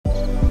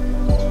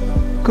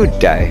Good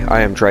day,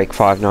 I am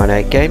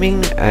Drake598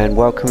 Gaming and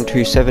welcome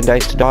to 7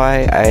 Days to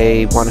Die,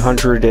 a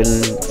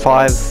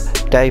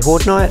 105 day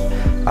Horde night.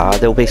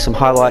 There will be some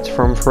highlights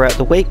from throughout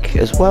the week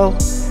as well.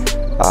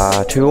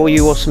 To all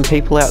you awesome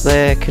people out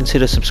there,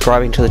 consider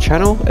subscribing to the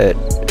channel, it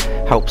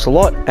helps a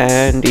lot,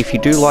 and if you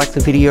do like the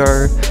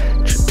video,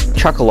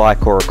 chuck a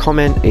like or a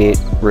comment, it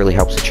really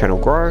helps the channel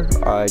grow.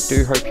 I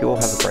do hope you all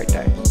have a great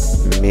day.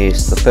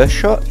 Miss the first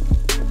shot,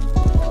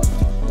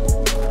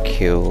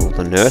 kill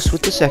the nurse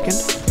with the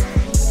second,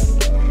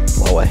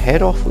 blow her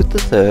head off with the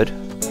third,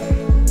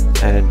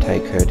 and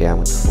take her down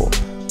with the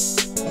fourth.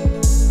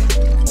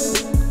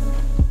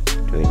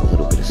 Doing a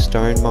little bit of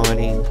stone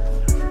mining,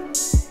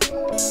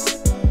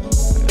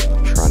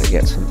 trying to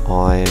get some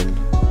iron,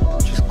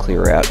 just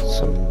clear out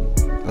some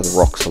of the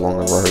rocks along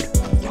the road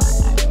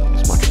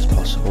as much as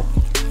possible.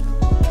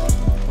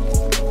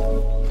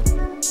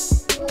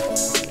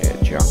 Yeah,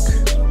 junk.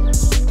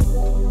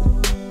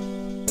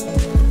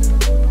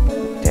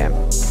 Damn.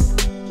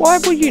 Why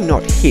were you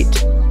not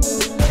hit?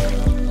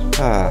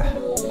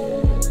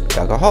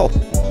 Dug a hole.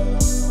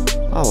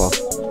 Oh well.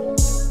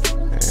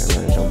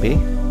 Another zombie.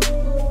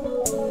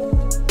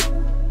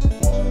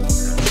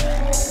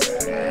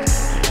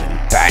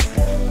 Bang.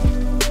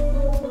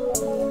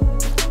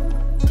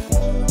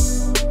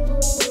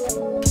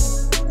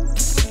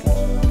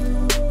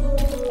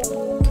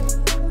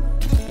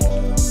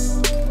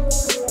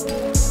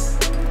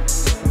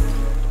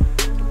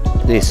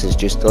 This is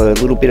just a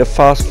little bit of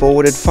fast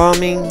forwarded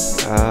farming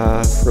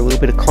for a little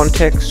bit of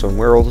context on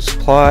where all the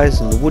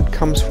supplies and the wood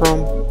comes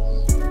from.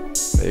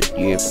 But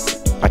yeah,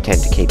 I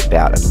tend to keep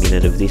about a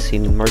minute of this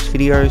in most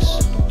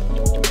videos.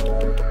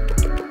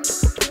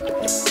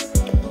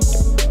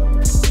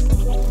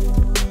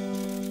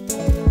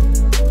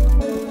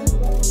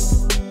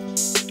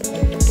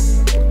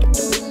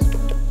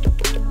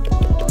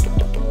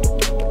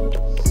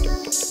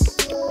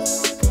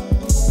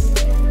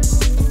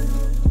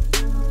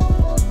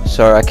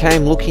 So I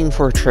came looking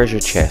for a treasure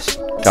chest,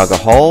 dug a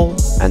hole,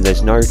 and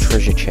there's no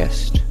treasure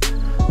chest.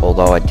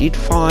 Although I did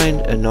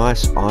find a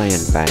nice iron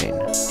vein.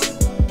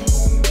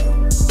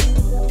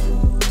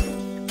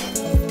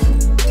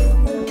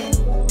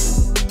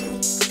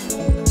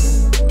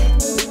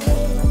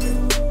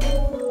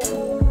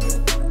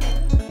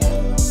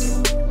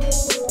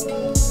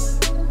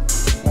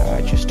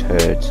 I just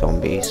heard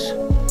zombies.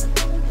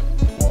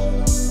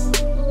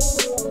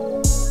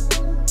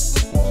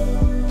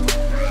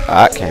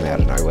 That came out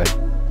of nowhere.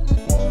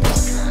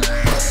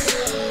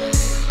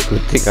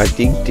 Good thing I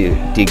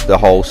dig the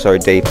hole so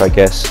deep, I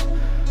guess.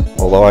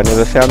 Although I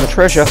never found the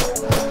treasure.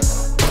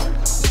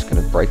 Just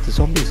gonna break the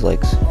zombie's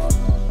legs.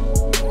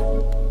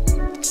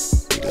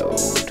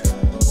 Reload.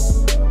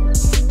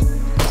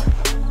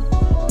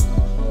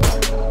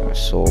 I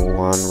saw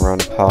one run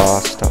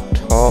past up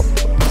top.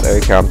 There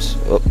he comes.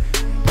 Oh.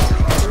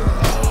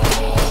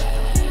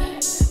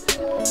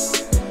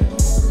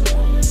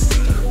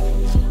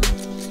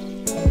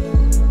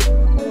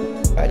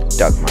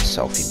 Dug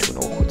myself into an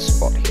awkward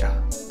spot here.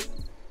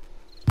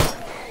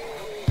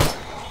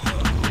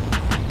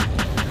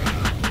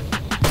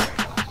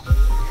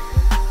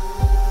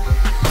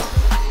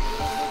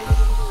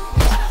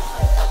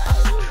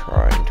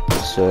 Trying to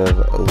preserve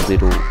a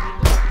little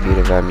bit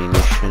of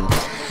ammunition.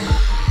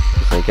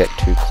 If they get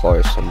too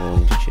close, I'm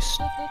willing to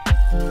just...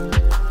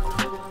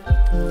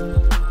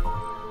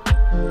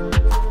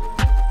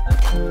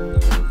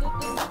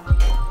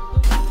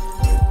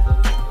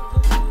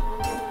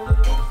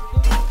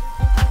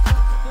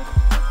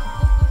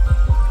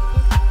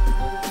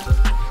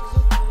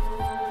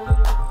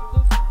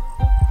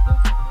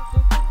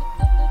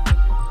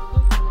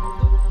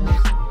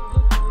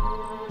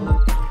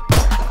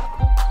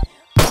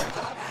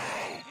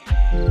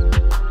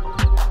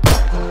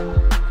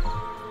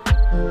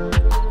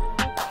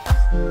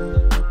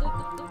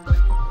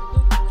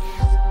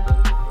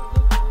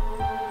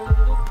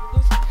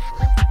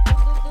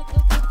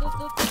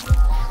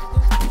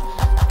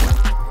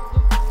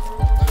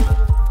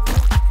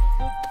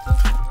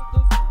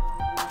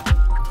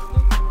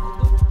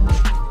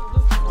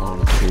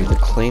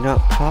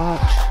 cleanup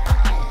part.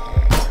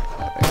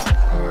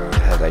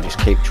 They just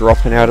keep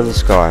dropping out of the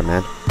sky,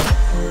 man.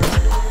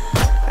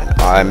 And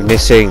I'm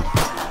missing.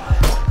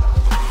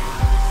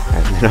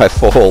 And then I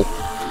fall.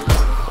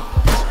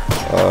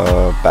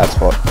 Bad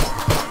spot.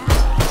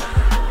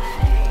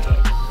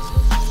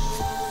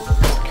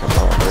 Come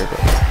on,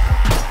 really.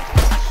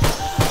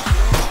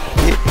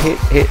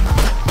 Hit.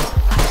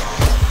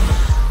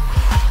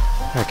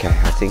 Okay,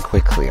 I think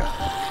we're clear.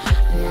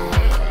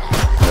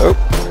 Nope.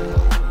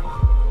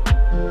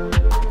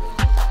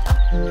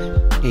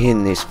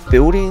 In this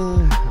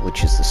building,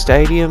 which is the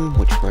stadium,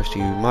 which most of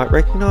you might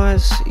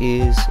recognise,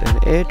 is an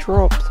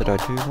airdrop that I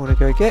do want to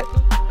go get.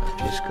 I've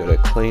just got to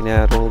clean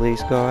out all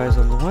these guys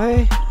on the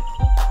way.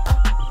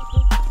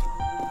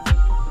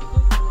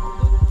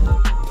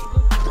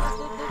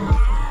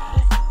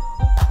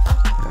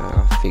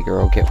 I figure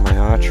I'll get my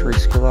archery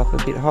skill up a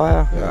bit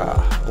higher.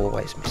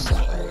 Always miss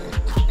that.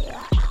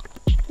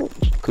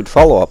 Good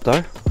follow up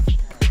though.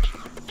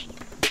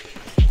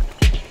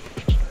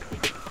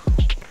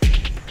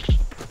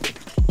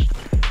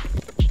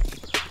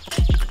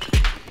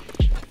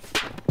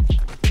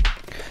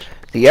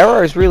 The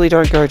arrows really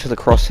don't go to the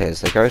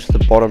crosshairs, they go to the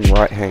bottom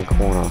right hand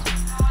corner of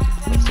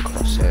the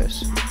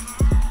crosshairs.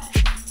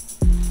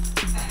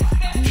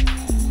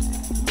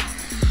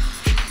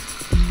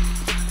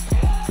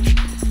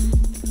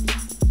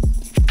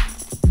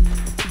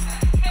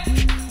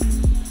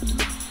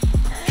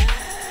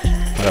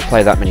 When I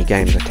play that many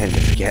games I tend to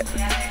forget these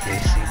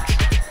things.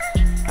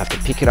 I have to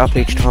pick it up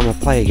each time I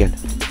play again.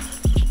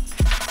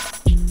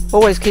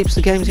 Always keeps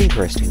the games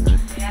interesting though.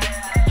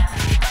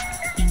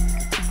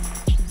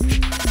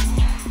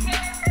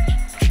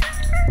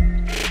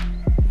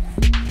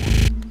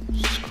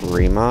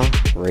 Screamer,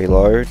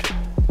 reload.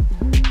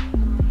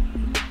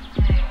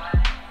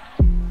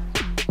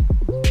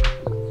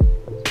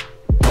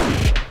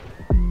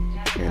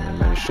 Yeah, I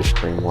managed to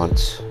scream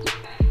once.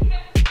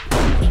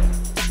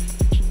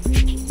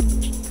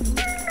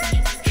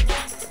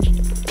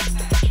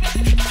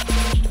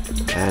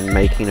 And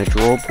making a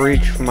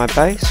drawbridge for my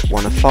base,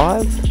 1 of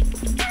 5.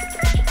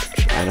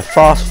 And a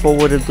fast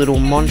forwarded little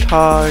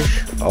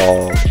montage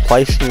of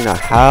placing a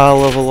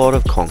hell of a lot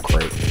of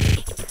concrete.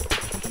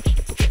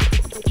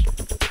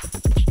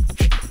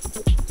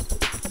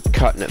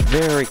 Cutting it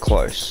very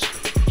close.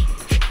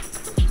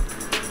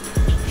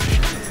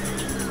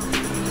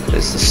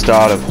 There's the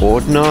start of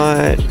Horde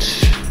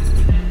night.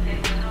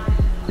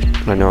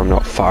 I know I'm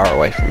not far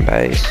away from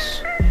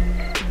base.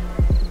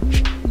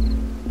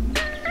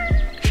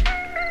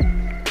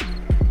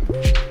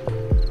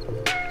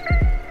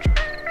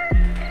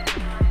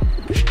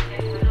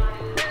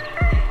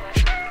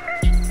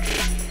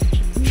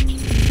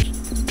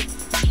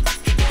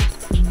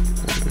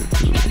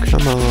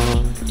 Come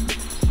on.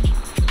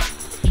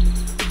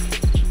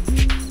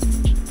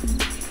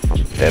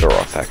 I'm better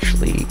off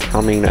actually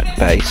coming at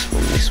base from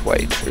this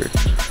way too.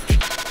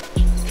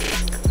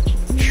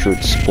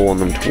 Should spawn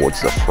them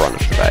towards the front of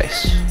the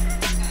base.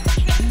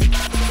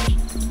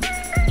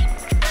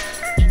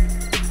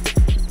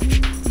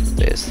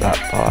 There's that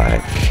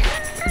bike.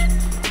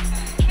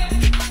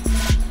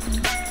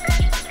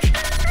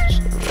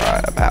 So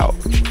right about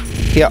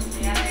here.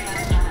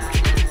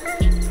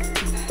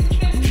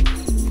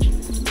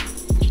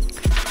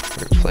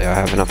 Hopefully I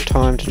have enough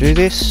time to do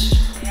this.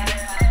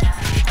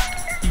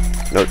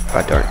 Nope,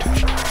 I don't.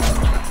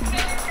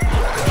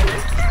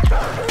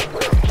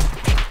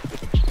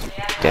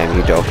 Damn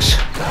you dogs.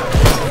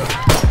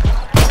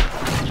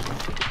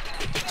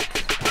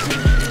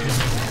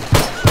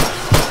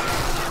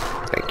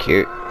 Thank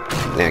you.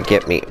 Now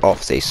get me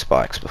off these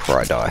spikes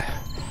before I die.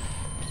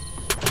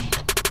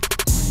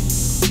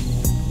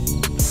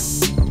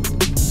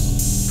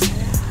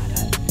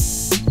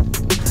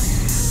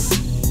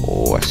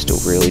 Oh, I still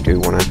really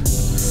do want to...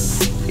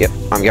 Yep,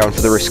 I'm going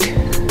for the risk.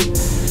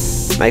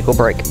 Make or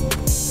break.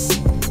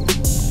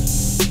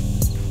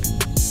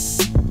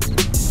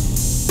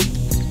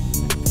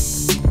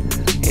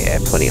 Yeah,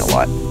 plenty of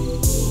light.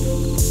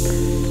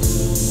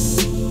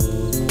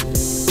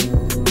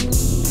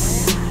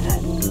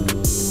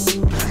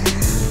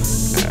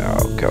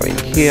 I'll go in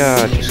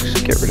here,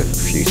 just get rid of a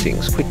few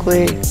things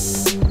quickly. So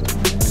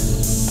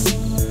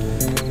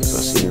I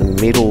was in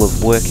the middle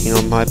of working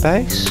on my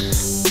base.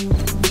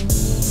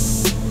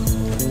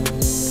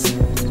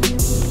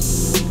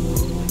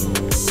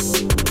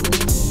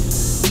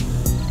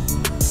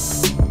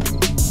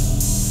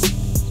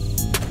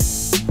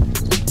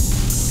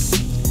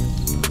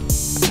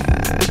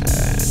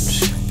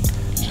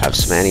 Have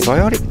some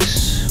antibiotics.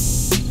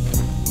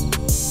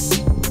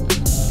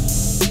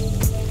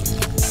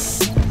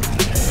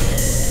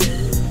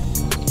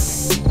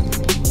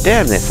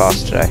 Damn, they're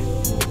fast today.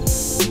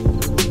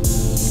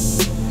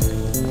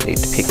 Need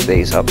to pick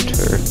these up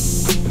too.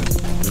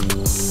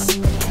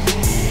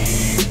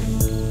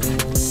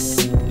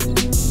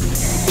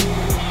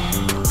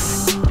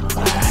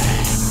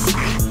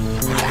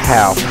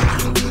 How?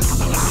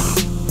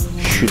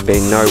 Should be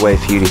no way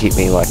for you to hit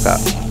me like that.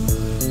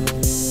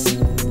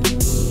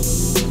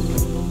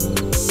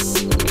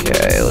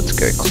 Okay, let's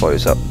go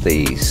close up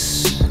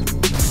these.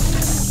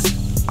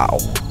 Ow.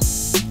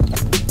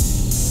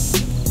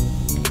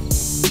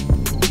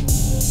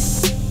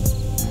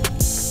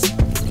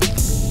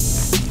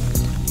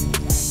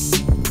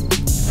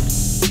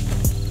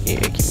 Yeah,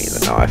 give me the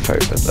knife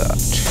over that.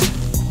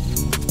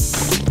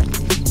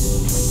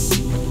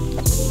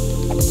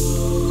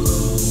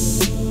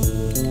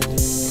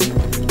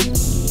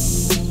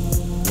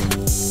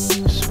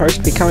 Supposed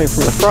to be coming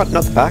from the front,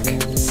 not the back.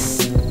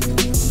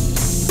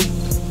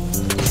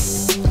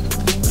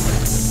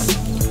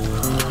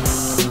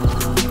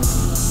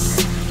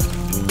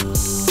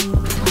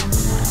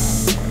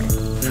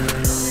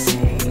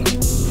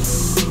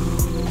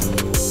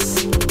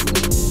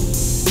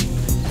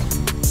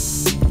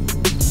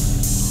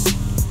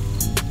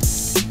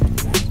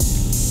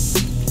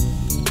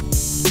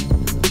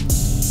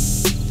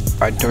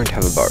 I don't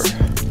have a bow.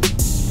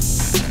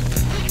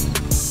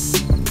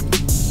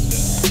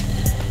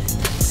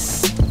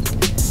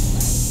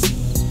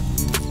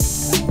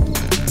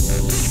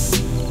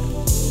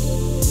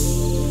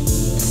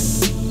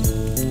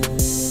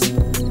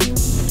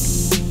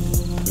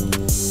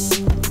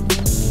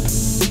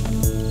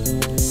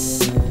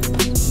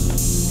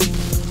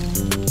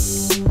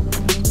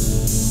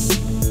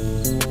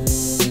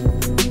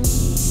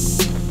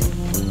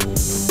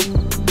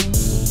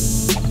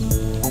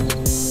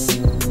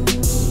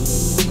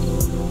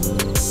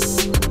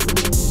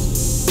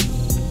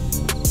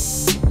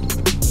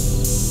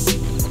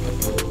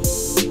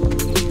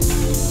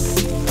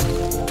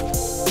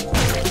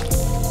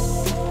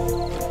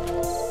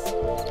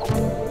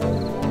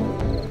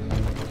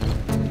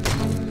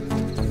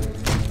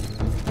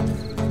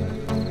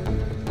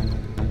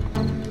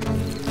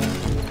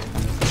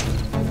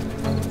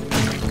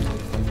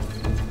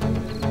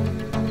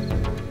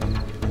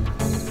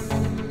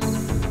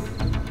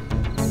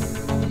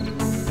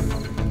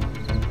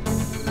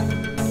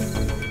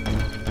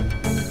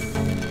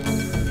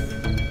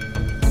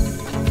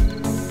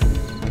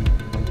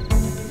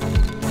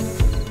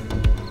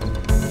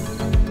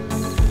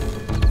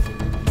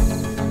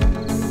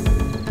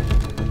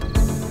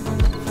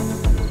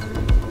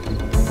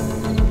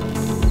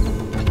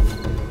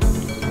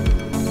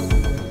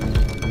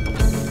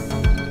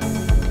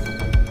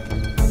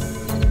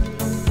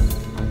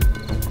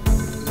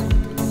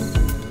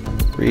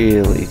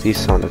 really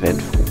this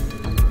uneventful.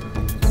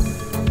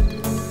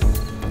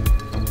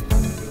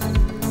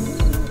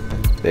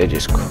 They're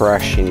just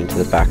crashing into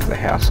the back of the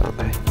house, aren't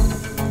they?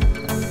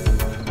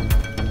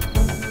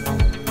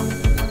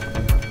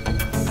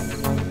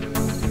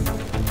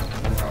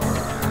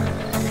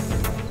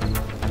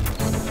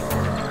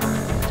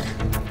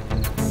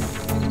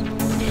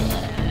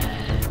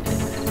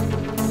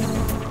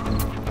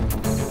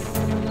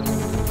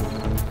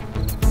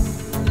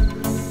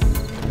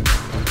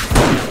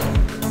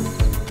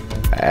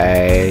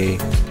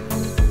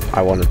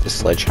 I wanted the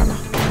sledgehammer.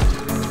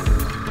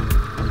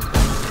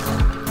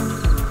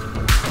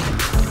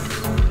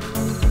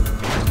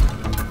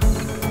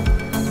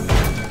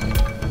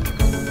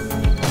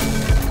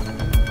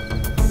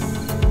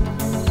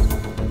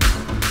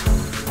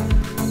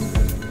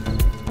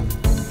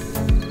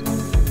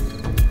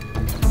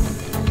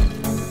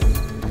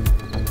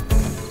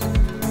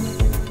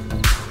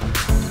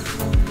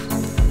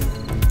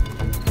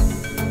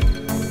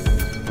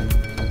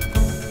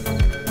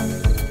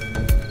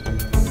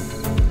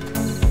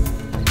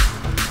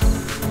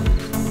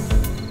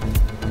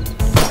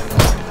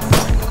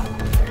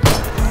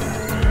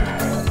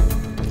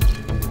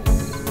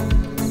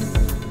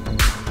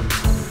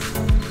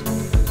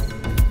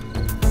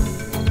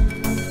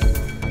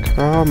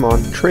 Come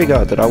on,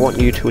 trigger that I want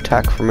you to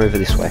attack from over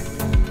this way.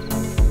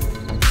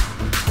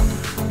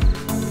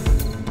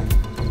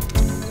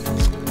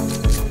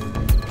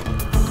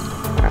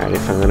 Alright,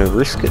 if I'm going to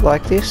risk it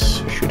like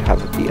this, I should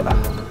have a beer.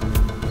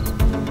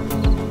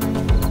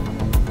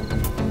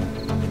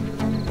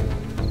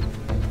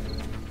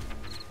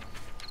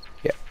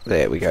 Yep,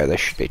 there we go, they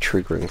should be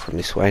triggering from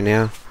this way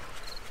now.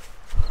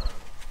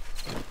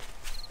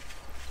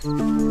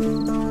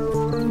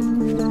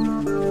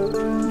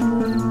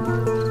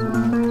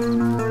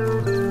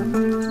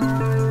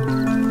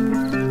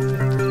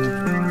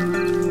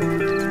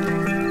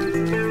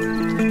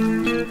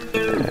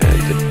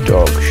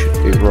 Dog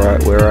should be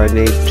right where I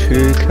need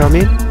to come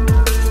in.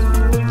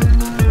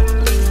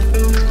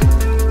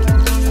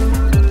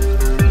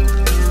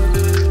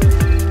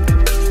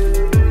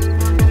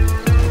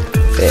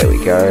 There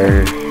we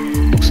go.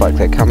 Looks like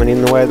they're coming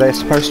in the way they're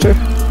supposed to.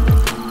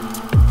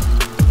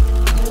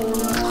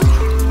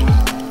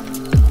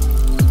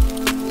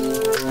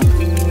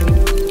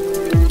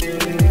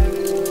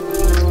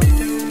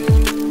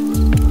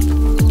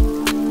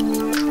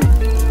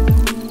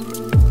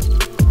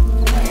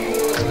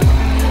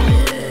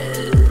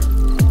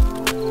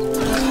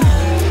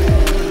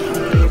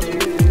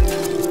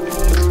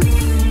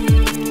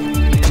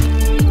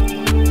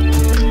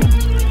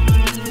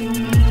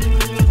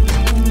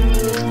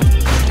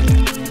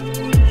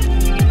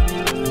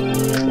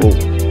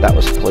 That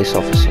was a police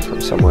officer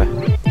from somewhere.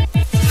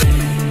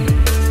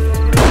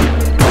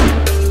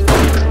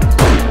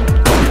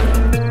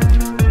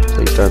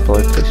 Please don't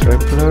blow, please don't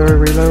blow,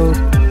 reload.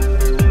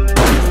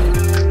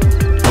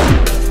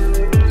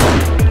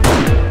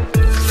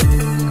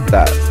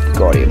 That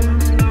got him.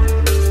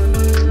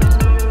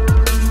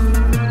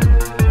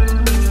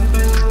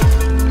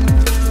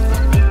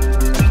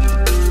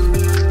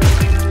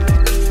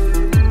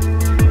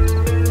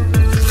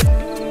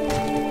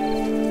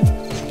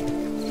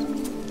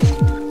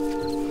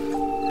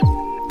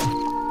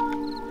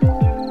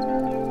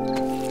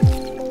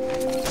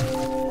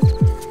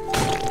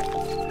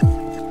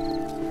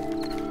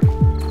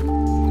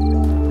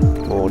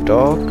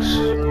 Dogs.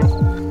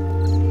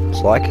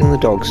 It's liking the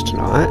dogs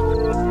tonight.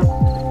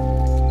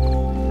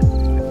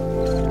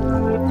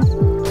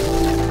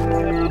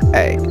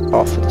 Hey,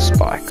 off with the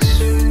spikes.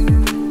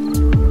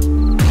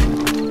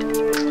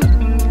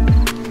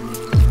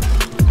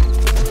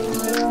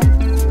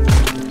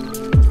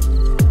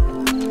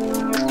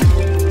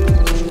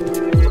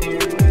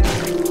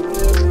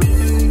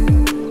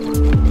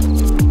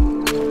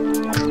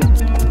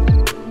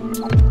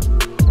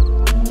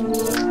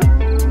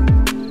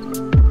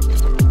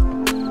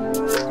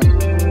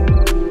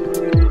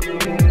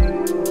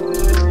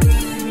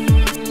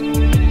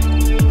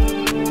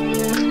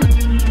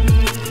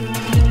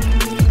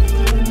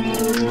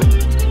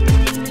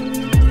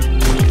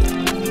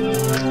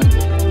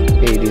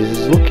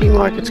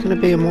 Like it's going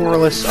to be a more or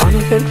less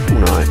uneventful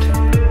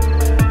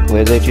night,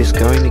 where they're just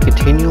going to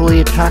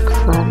continually attack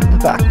from the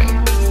back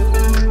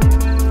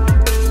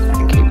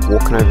and keep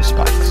walking over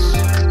spikes.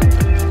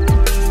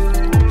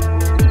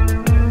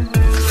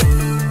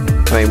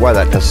 I mean, while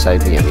that does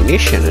save the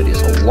ammunition, it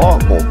is a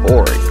lot more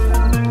boring.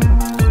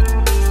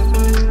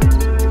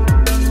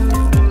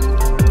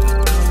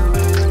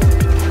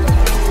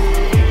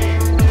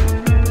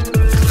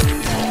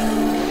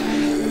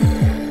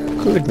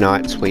 Good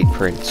night, sweet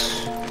prince.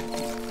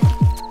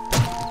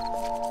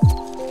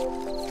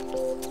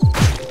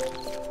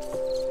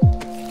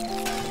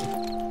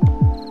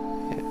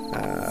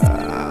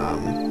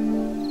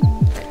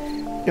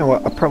 You know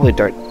what, I probably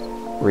don't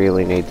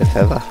really need the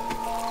feather.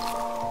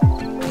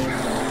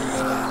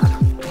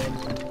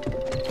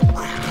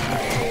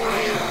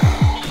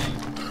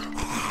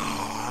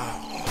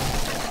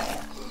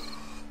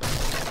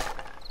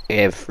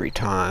 Every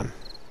time.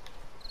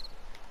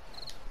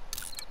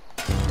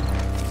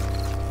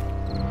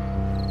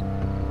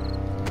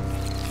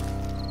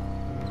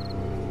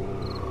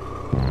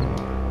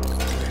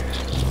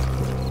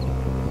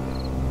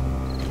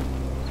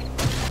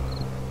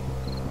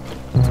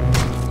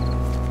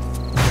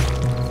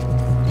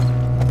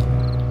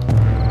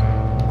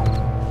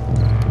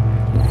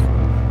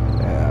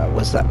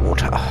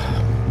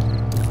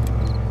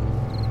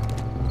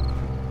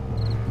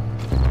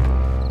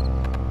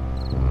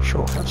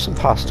 have some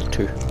pasta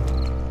too.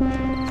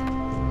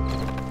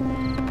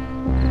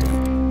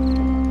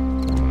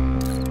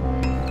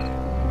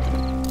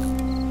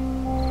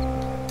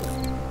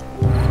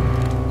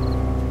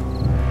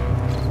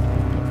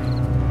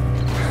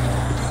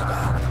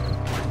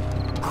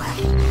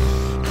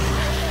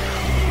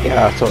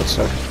 Yeah, I thought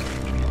so.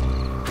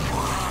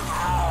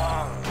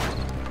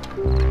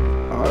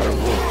 I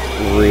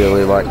would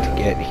really like to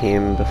get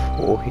him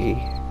before he...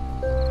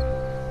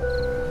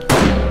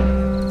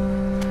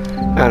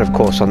 And of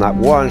course on that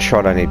one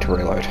shot I need to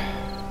reload.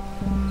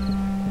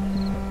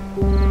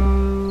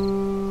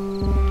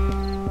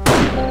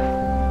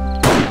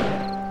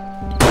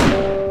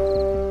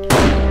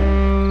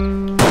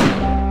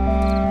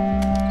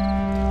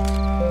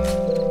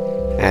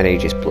 And he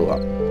just blew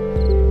up.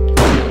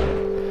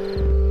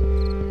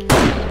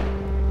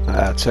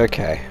 That's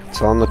okay,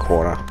 it's on the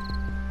corner.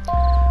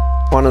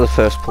 One of the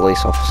first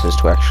police officers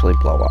to actually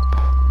blow up.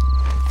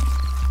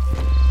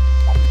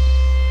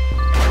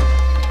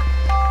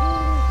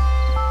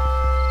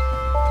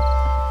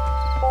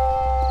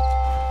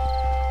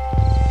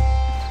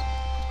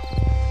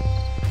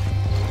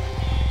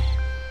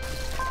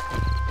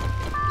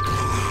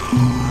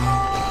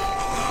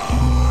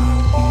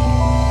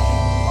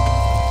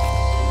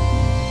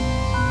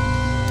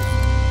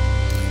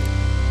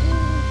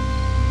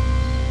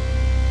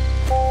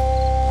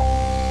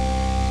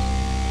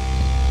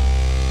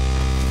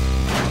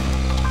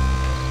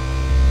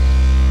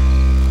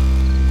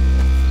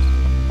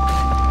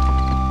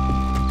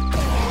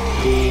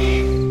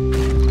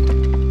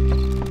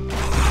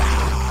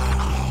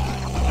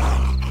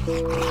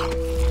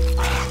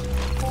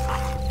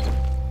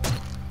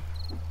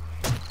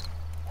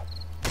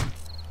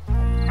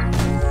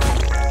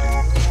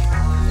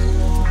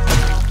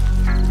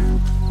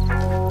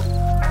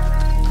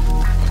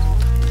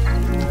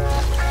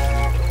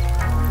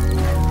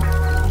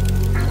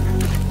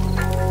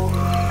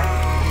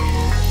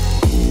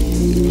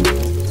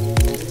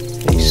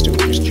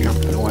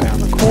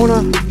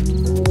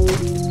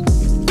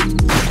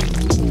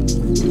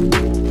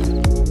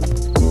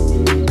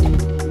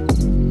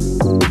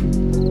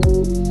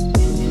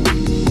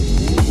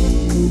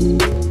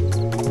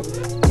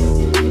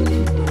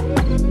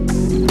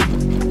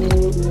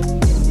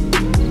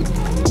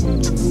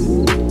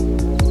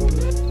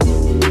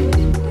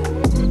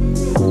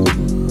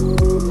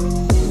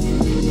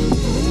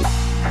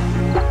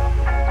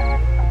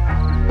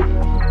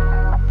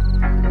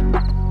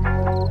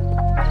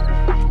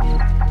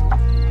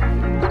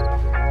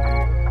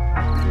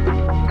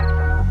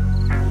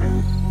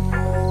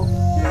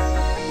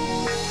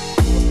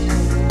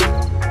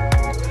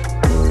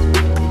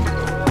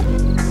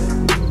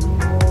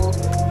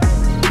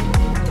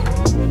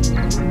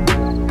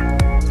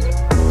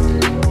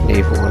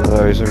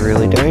 Those are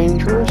really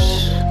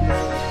dangerous.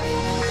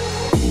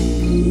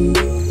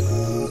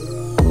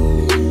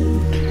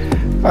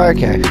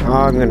 Okay,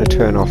 I'm going to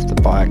turn off the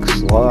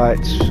bike's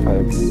lights.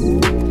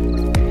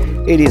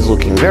 It is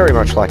looking very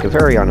much like a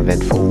very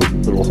uneventful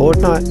little Horde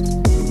night.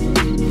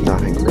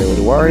 Nothing really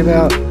to worry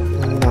about,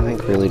 nothing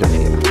really to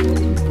fear.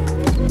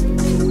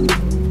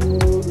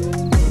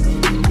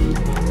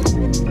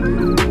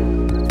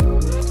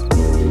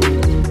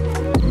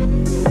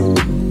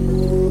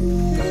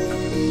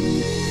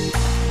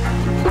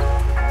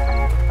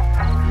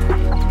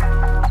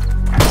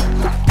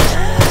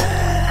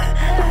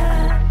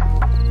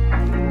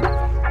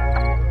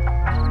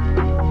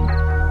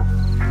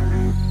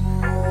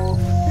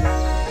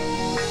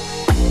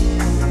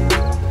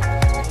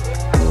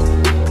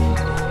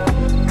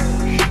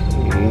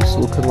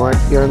 Looking like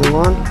the only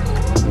one.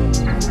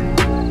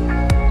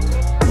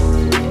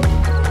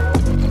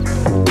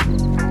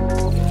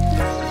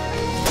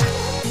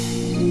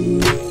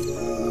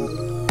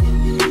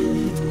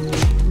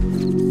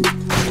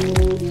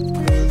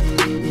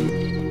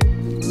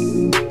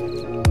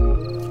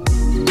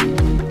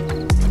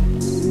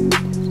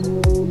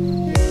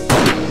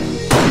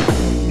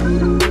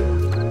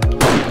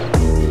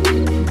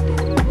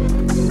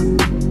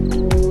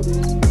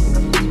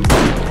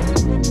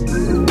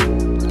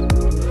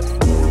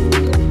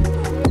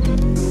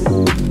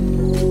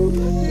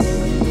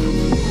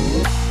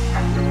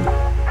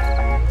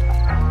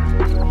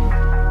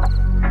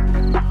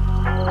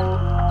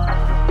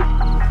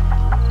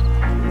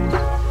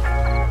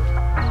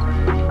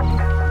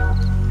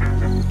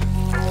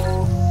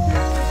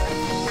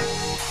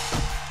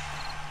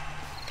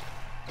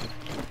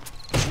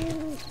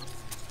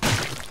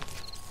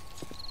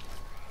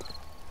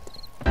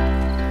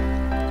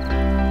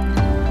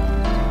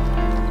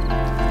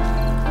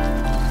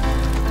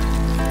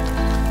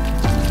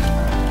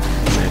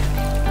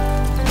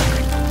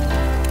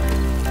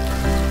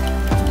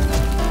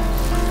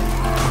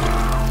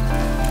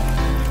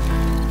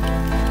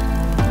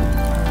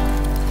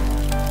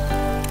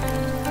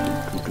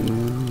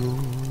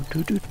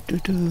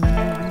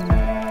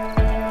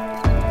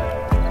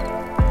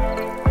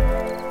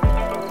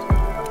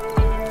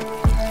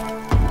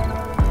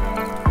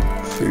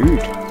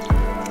 Food.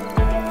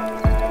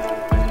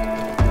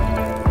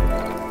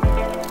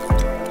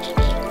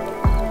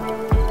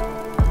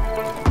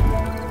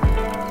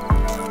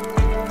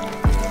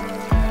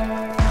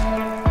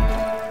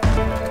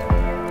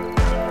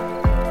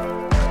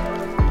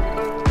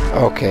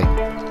 Okay.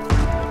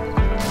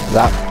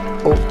 That.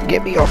 Oh,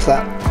 get me off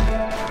that.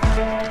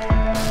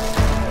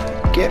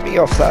 Get me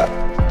off that.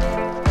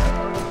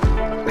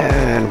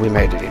 And we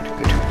made it in.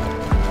 Good.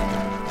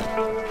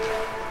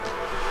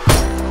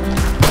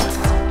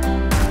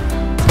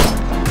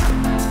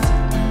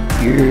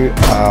 You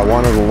are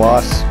one of the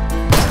last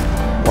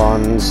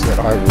ones that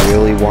I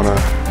really want to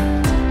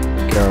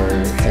go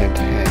hand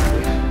to hand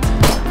with.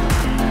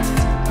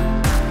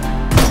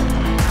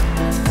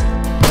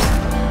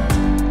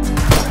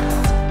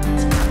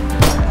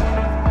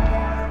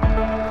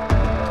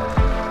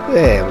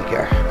 There we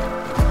go.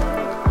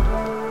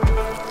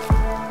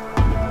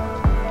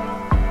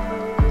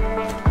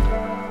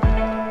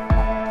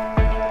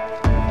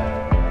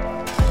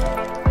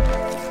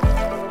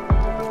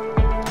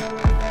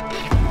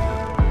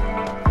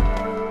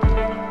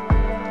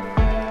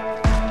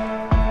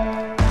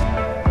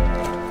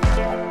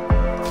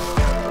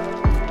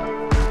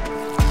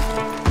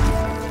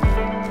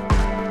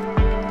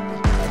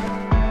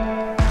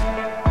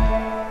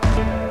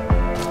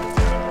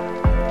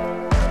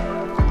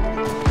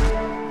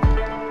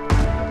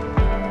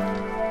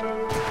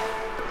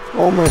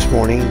 Almost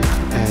morning,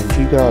 and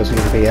you guys are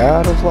going to be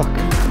out of luck.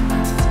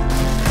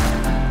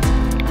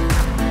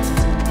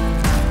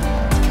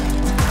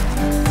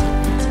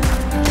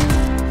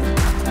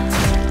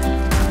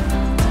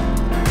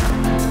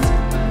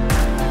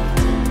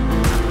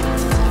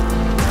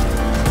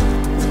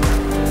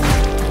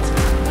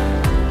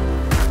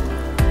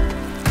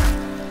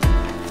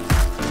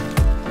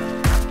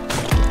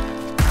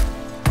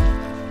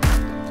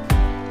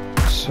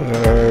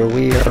 So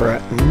we are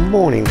at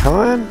morning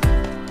time,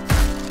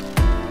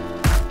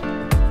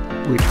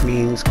 which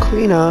means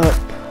clean up.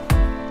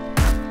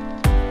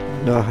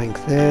 Nothing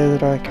there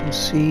that I can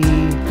see.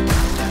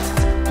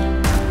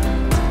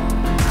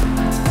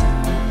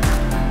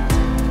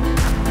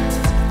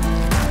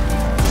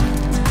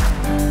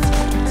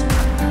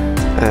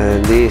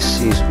 And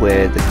this is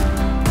where the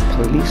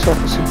police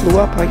officer blew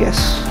up, I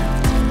guess.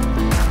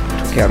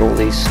 Took out all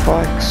these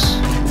spikes.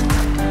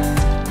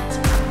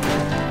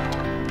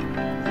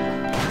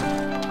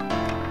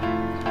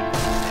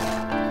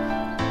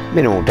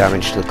 Minimal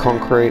damage to the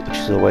concrete, which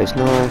is always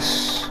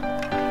nice.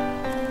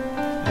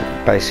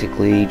 It'll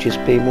basically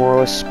just be more or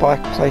less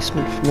spike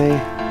placement for me.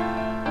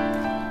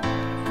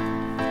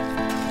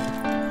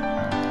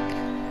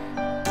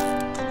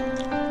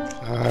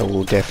 I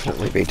will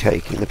definitely be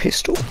taking the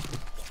pistol.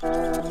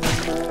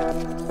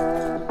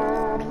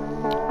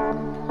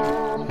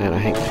 And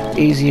I think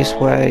the easiest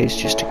way is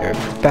just to go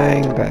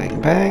bang,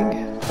 bang,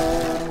 bang.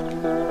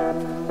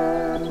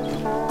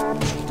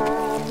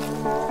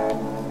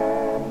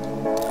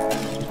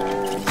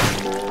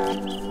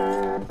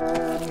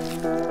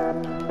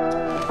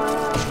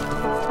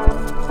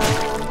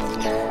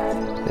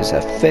 There's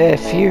a fair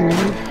few.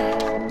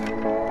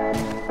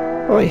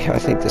 Oh yeah, I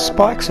think the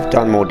spikes have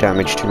done more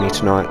damage to me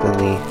tonight than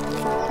the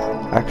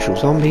actual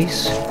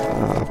zombies.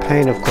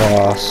 Pane of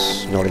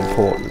glass, not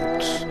important.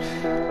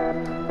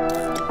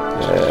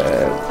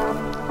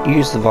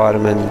 Use the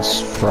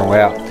vitamins, throw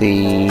out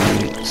the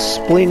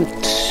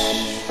splint.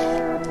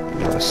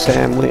 Another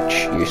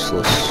sandwich,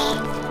 useless.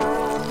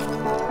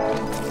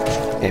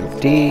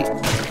 Empty.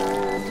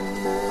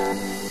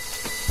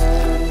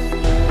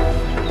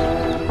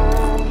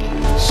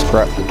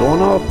 Scrap the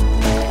doorknob,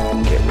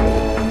 get rid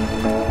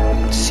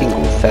of the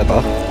single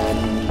feather.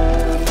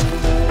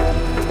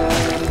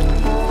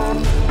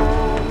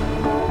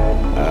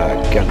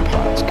 Gun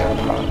parts, gun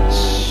parts.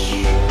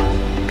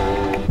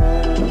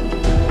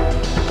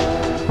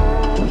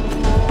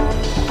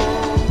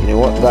 You know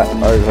what, that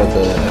over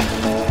the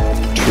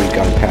 2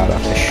 gunpowder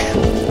for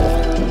sure.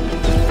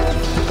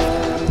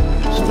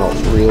 It's not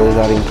really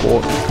that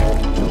important.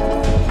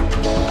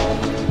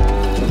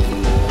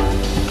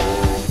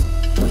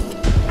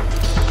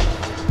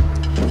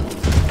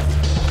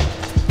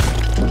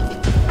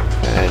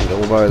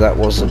 Although that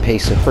was a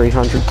piece of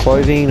 300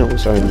 clothing, it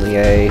was only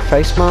a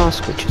face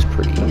mask, which is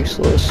pretty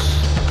useless.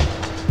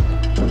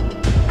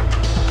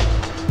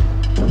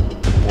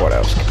 What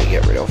else can we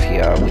get rid of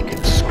here? We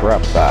can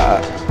scrap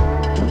that.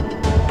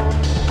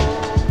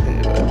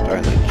 Yeah, that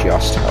only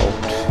just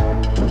helped.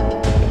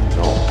 But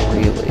not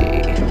really.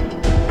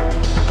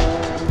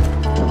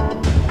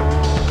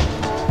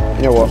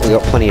 You know what? We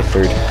got plenty of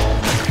food.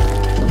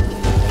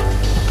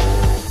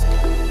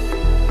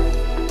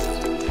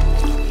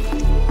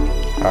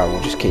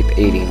 We'll just keep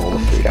eating all the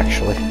food,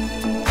 actually.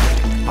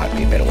 Might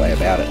be a better way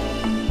about it.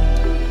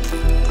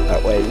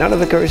 That way none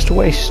of it goes to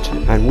waste,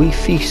 and we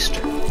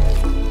feast.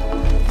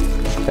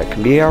 That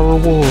can be our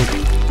reward.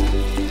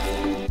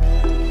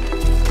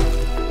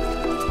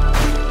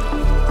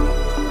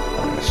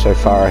 So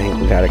far I think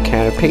we've had a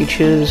can of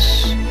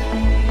peaches.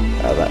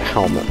 That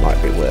helmet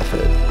might be worth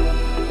it.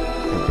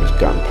 And those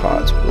gun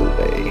parts will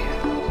be.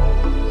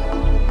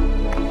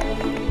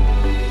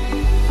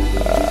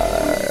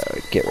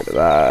 Get rid of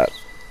that.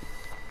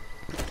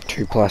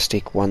 2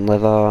 plastic, 1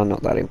 leather,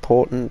 not that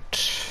important.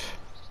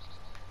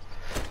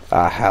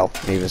 Hell,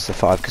 maybe it's the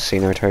 5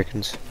 casino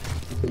tokens.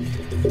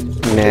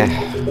 Nah.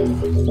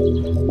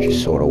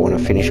 Just sort of want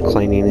to finish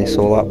cleaning this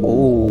all up.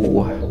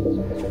 Ooh.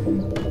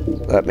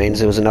 That means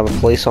there was another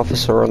police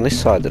officer on this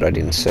side that I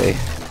didn't see.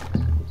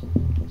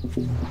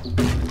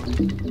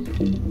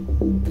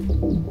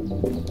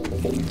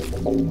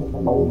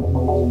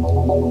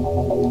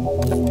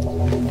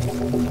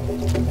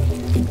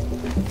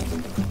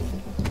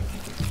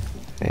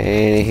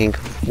 Anything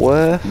of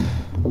worth?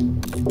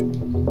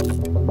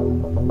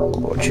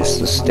 Or just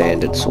the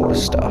standard sort of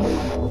stuff?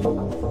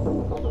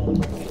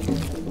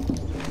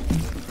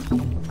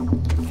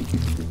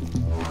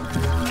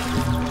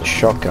 The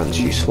shotgun's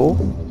useful.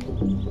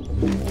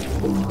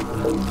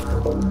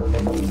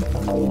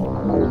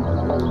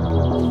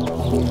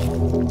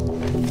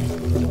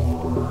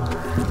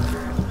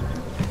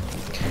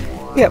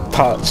 Yep,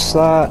 parts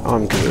that,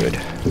 I'm good.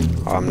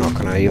 I'm not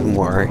gonna even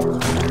worry.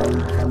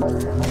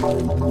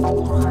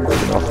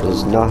 It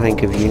offers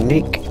nothing of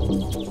unique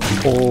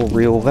or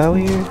real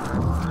value.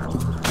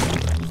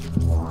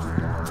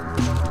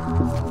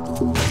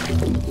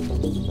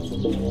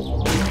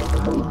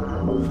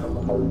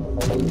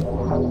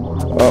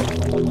 Well,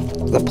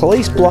 the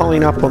police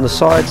blowing up on the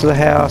sides of the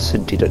house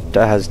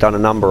has done a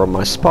number on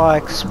my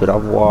spikes, but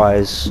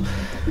otherwise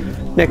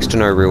next to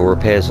no real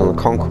repairs on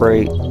the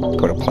concrete.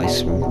 Got to place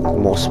some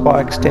more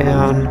spikes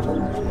down,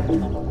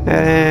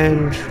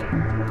 and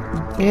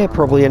yeah,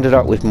 probably ended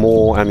up with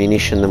more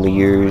ammunition than we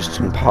used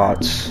and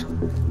parts.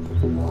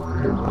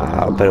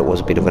 But it was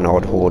a bit of an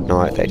odd Horde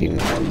night. They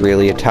didn't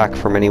really attack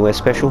from anywhere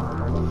special.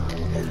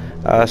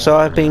 So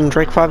I've been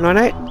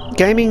Drake598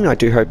 Gaming. I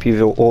do hope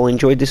you've all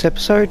enjoyed this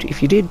episode.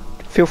 If you did,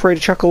 feel free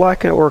to chuck a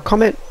like or a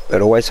comment.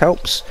 It always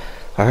helps.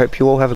 I hope you all have a